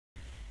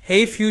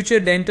Hey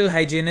future dental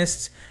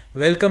hygienists,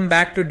 welcome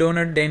back to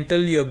Donut Dental,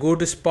 your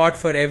go-to spot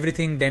for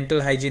everything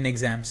dental hygiene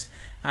exams.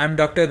 I'm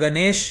Dr.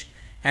 Ganesh,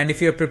 and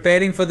if you're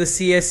preparing for the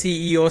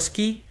CSCE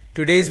OSCE,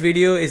 today's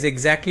video is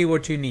exactly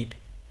what you need.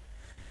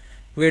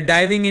 We're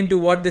diving into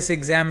what this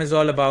exam is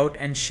all about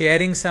and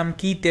sharing some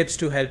key tips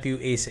to help you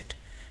ace it.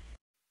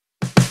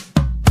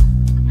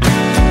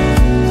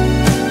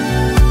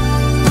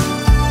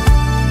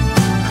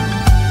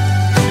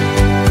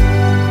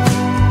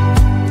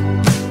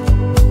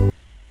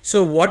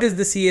 So what is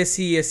the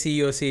CSCE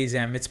OSCE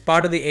exam? It's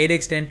part of the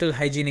ADEX Dental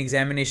Hygiene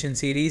Examination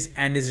Series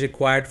and is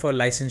required for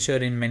licensure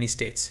in many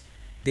states.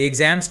 The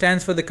exam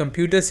stands for the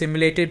Computer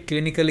Simulated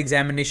Clinical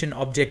Examination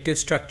Objective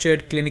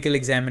Structured Clinical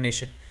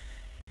Examination.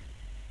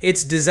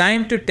 It's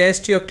designed to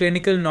test your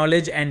clinical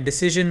knowledge and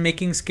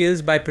decision-making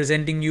skills by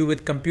presenting you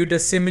with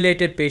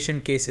computer-simulated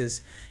patient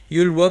cases.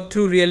 You'll work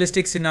through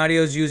realistic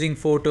scenarios using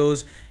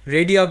photos,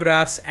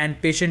 radiographs,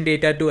 and patient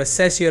data to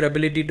assess your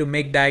ability to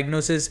make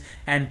diagnoses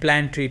and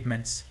plan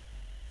treatments.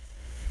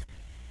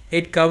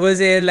 It covers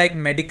areas like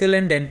medical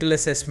and dental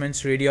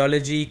assessments,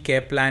 radiology,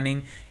 care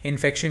planning,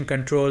 infection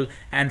control,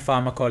 and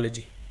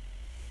pharmacology.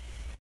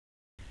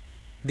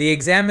 The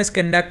exam is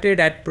conducted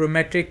at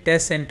Prometric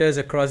test centers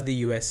across the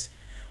US.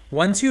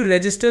 Once you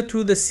register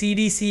through the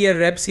CDC or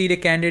Rep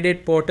CDA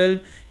candidate portal,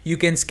 you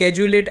can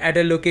schedule it at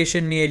a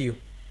location near you.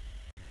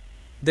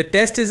 The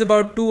test is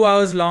about 2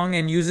 hours long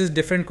and uses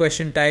different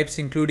question types,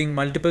 including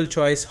multiple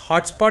choice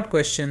hotspot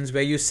questions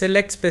where you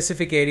select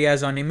specific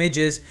areas on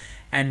images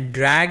and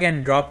drag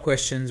and drop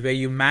questions where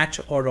you match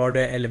or order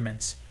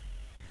elements.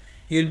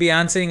 You'll be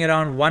answering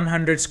around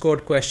 100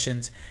 scored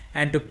questions,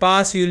 and to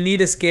pass you'll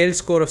need a scale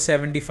score of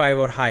 75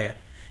 or higher.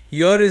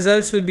 Your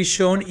results will be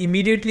shown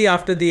immediately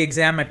after the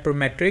exam at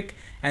Prometric,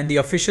 and the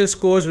official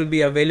scores will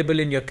be available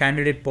in your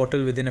candidate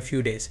portal within a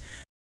few days.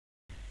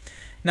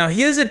 Now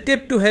here's a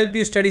tip to help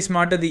you study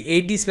smarter. The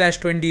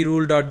 80/20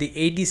 rule. The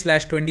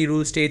 80/20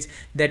 rule states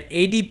that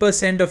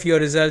 80% of your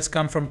results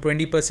come from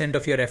 20%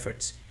 of your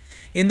efforts.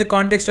 In the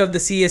context of the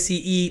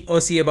CSCE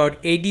OSCE, about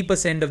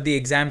 80% of the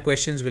exam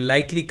questions will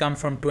likely come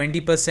from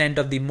 20%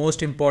 of the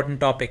most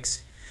important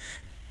topics.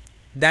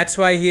 That's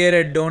why here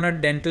at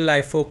Donut Dental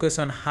I focus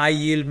on high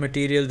yield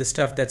material, the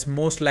stuff that's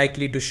most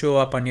likely to show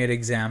up on your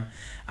exam.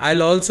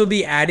 I'll also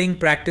be adding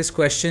practice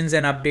questions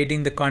and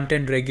updating the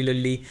content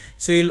regularly,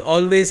 so you'll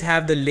always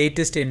have the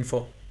latest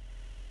info.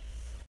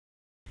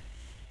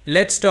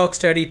 Let's talk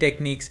study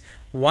techniques.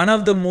 One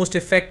of the most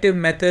effective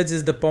methods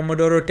is the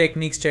Pomodoro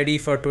technique. Study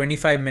for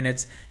 25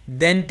 minutes,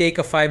 then take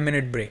a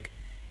 5-minute break.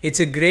 It's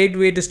a great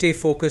way to stay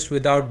focused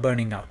without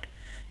burning out.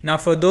 Now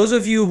for those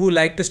of you who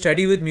like to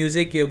study with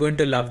music, you're going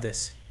to love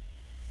this.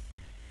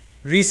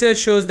 Research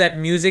shows that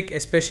music,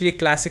 especially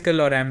classical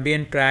or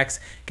ambient tracks,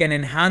 can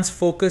enhance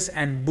focus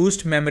and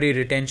boost memory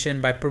retention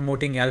by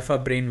promoting alpha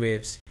brain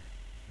waves.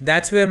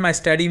 That's where my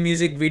study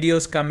music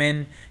videos come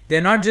in.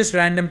 They're not just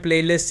random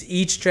playlists.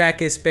 Each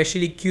track is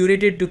specially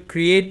curated to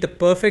create the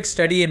perfect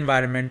study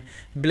environment,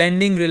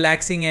 blending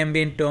relaxing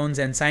ambient tones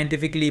and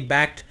scientifically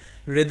backed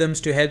rhythms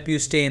to help you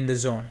stay in the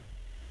zone.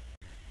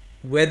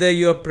 Whether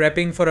you're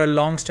prepping for a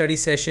long study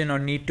session or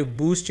need to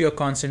boost your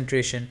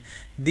concentration,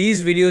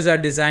 these videos are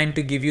designed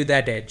to give you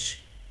that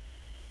edge.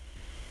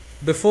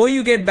 Before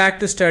you get back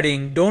to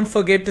studying, don't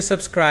forget to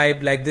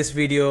subscribe, like this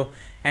video,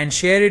 and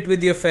share it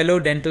with your fellow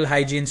dental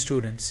hygiene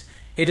students.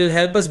 It'll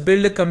help us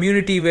build a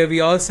community where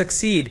we all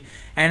succeed,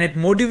 and it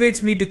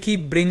motivates me to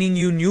keep bringing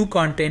you new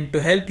content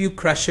to help you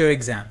crush your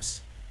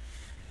exams.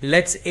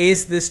 Let's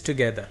ace this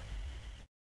together.